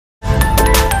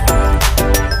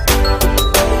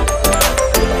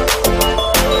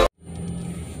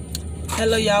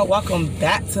Hello y'all, welcome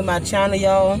back to my channel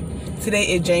y'all. Today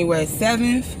is January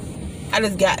 7th. I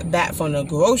just got back from the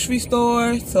grocery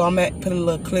store, so I'm gonna put a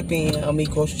little clip in of me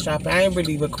grocery shopping. I ain't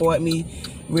really record me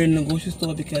in the grocery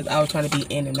store because I was trying to be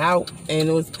in and out and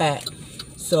it was packed.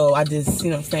 So I just,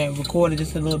 recorded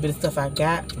just a little bit of stuff I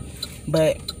got.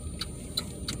 But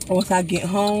once I get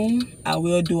home, I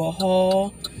will do a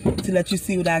haul to let you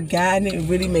see what I got. And it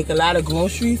really make a lot of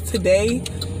groceries today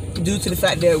due to the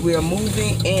fact that we're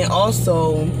moving, and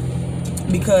also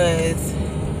because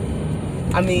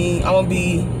I'm gonna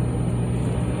be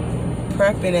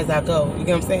prepping as I go. You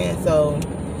get what I'm saying? So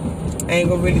I ain't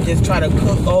gonna really just try to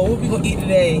cook. Oh, what we gonna eat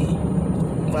today?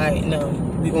 Like, no,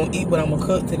 we gonna eat what I'm gonna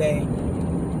cook today.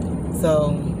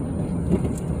 So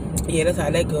yeah, that's how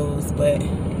that goes. But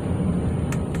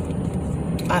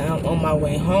I am on my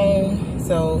way home,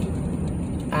 so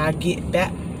I get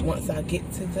back once I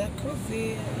get to the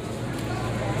crib.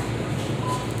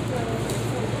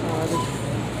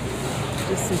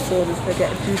 Just some sodas. I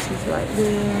got juices right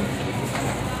there.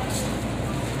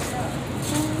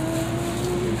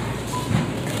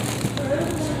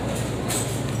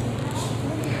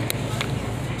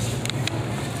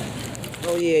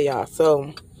 Oh yeah, y'all.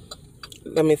 So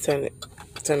let me turn it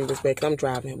this way because I'm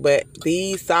driving. But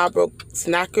these Sabra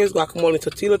Snackers guacamole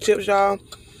tortilla chips, y'all,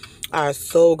 are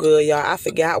so good, y'all. I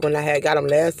forgot when I had got them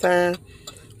last time,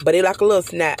 but they like a little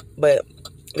snack, but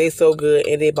they so good,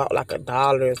 and they about like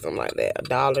 $1 or something like that.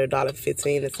 $1,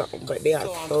 $1.15 or something. But they are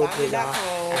so good, y'all.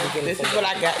 This is what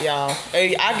I got, y'all.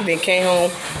 I then came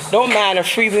home. Don't mind the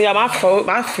freezer, y'all. My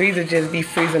freezer just be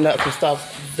freezing up some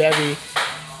stuff. Very,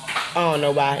 I don't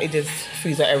know why. It just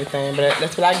freezes up everything. But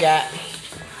that's what I got.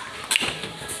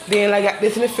 Then I got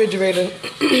this in the refrigerator.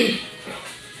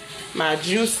 My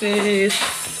juices.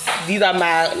 These are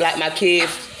my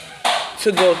kids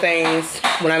to-go things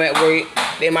when I'm at work.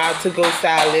 They're my to-go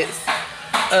salads.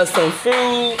 Some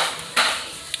fruit.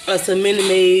 Some Minute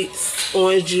Maids,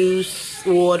 orange juice,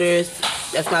 waters.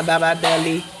 That's my Bye-Bye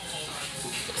Belly.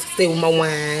 Stay with my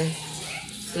wine.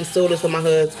 Some sodas for my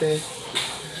husband.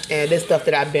 And this stuff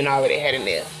that I've been already had in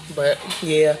there. But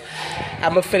yeah, I'm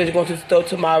gonna finish going to the store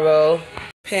tomorrow.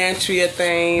 Pantry of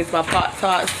things, my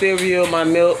Pop-Tart cereal, my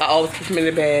milk. I always keep them in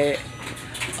the bag.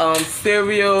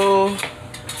 Cereal,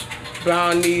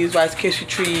 brownies, Rice Krispie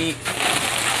treats,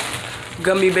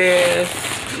 gummy bears,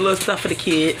 little stuff for the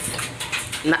kids.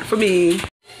 Not for me.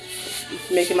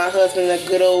 Making my husband a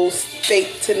good old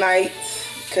steak tonight.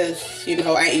 Cause I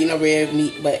ain't eating no red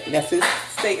meat, but that's his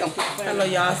steak. Hello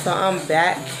y'all, so I'm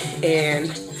back and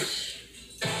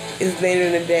it's later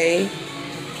in the day.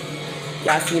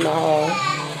 Y'all see my haul.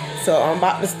 So I'm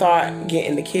about to start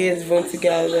getting the kids' room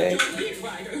together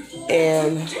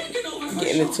and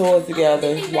getting the toys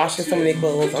together, washing some of their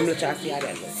clothes. I'm gonna try to see how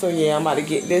that looks. So yeah, I'm about to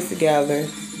get this together.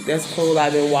 That's clothes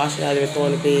I've been washing, I've been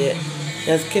throwing to bed.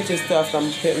 There's kitchen stuff I'm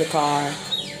gonna put in the car.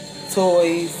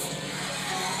 Toys.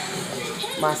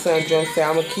 My son just said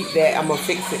I'm gonna keep that. I'm gonna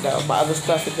fix it though. My other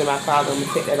stuff is in my closet. I'm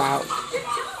gonna take that out.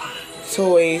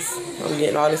 Toys. I'm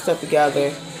getting all this stuff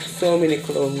together. So many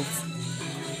clothes.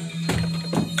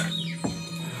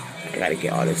 I gotta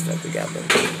get all this stuff together.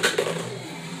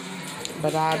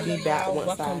 But I'll be back once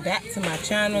Welcome back to my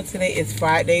channel. Today is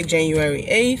Friday, January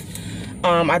 8th.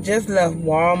 I just left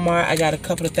Walmart. I got a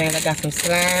couple of things. I got some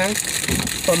slime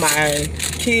for my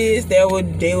kids. They will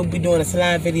be doing a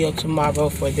slime video tomorrow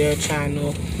for their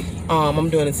channel.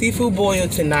 I'm doing a seafood boil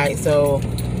tonight, so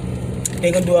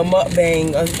they're gonna do a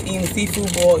mukbang of eating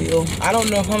seafood boil. I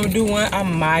don't know if I'm gonna do one. I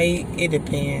might. It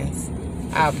depends.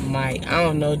 I might. I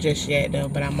don't know just yet though,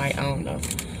 but I might. I don't know.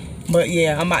 But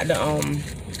yeah, I'm about to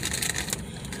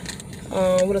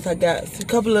what else I got? A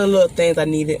couple of little things I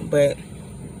needed, but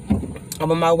I'm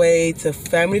on my way to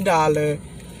Family Dollar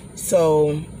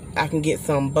so I can get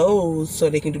some bowls so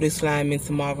they can do this slime in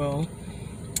tomorrow,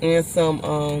 and some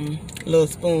little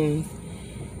spoons,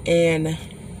 and I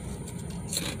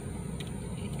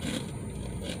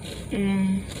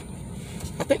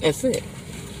think that's it.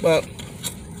 But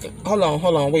hold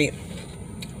on, wait,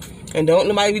 and don't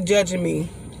nobody be judging me.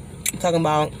 I'm talking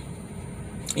about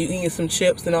you eating some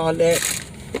chips and all that,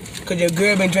 cause your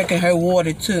girl been drinking her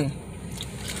water too.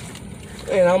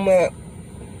 And I'm at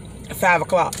 5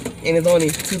 o'clock and it's only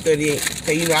 2:38.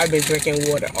 So I've been drinking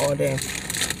water all day.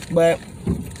 But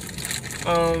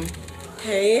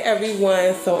hey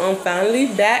everyone, so I'm finally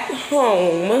back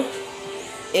home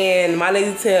and my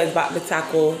lazy tail is about to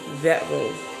tackle that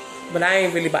room. But I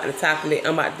ain't really about to tackle it.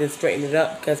 I'm about to straighten it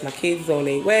up because my kids are on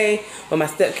their way, or my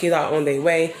stepkids are on their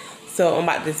way. So I'm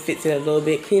about to just fix it a little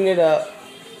bit, clean it up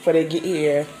before they get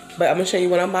here. But I'm going to show you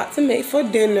what I'm about to make for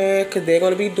dinner because they're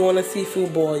going to be doing a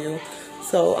seafood boil.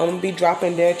 So I'm gonna be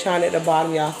dropping their channel at the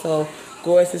bottom, y'all. So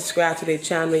go and subscribe to their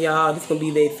channel, y'all. This is gonna be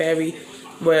their very,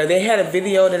 well, they had a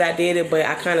video that I did it, but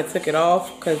I kind of took it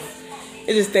off because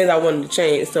it's just things I wanted to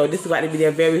change. So this is about to be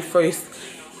their very first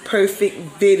perfect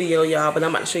video, y'all. But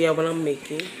I'm about to show y'all what I'm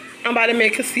making. I'm about to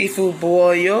make a seafood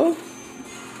boil.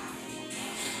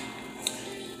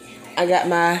 I got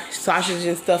my sausage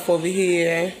and stuff over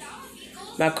here,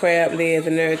 my crab legs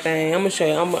and everything. I'm gonna show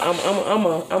you. I'm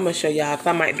gonna show y'all because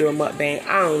I might do a mukbang.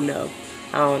 I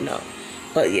don't know,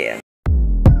 but yeah.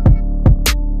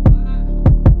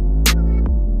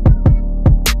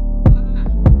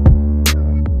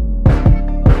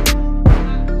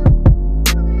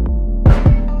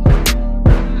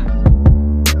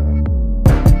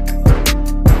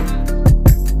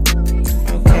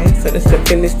 This is the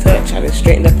finished touch. I just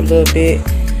straightened up a little bit.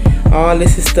 All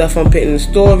this is stuff I'm putting in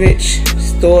storage.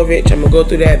 I'm gonna go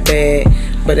through that bag,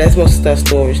 but that's most stuff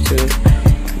storage too.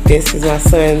 This is my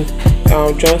son's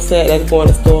drum set. That's going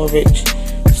to storage,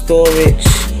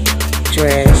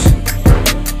 trash.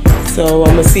 So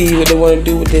I'm gonna see what they want to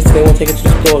do with this. They want to take it to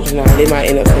the storage now. They might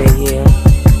end up saying yeah,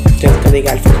 just because they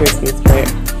got it for Christmas.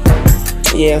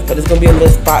 But yeah, but it's gonna be a little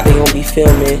spot they gonna be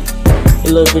filming,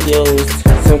 little videos.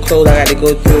 Some clothes I got to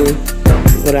go through,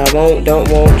 what I want, don't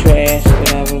want, trash,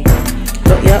 whatever.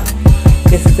 But yep,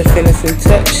 this is the finishing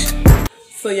touch.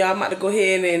 So y'all, I'm about to go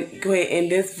ahead and end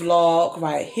this vlog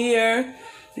right here.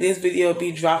 This video will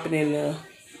be dropping in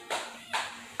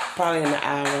probably in an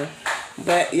hour.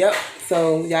 But yep,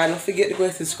 so y'all don't forget to go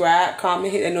and subscribe,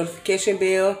 comment, hit that notification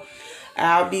bell.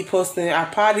 I'll be posting.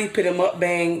 I'll probably put a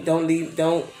mukbang.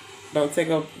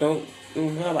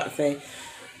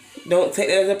 Don't take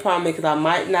that as a promise, because I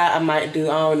might not, I might do,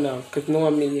 I don't know. Because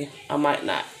knowing me, I might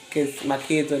not. Because my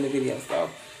kids are in the video, so.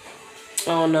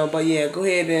 I don't know. But yeah, go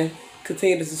ahead and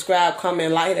continue to subscribe,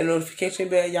 comment, like, hit that notification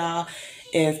bell, y'all.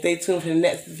 And stay tuned for the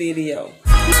next video.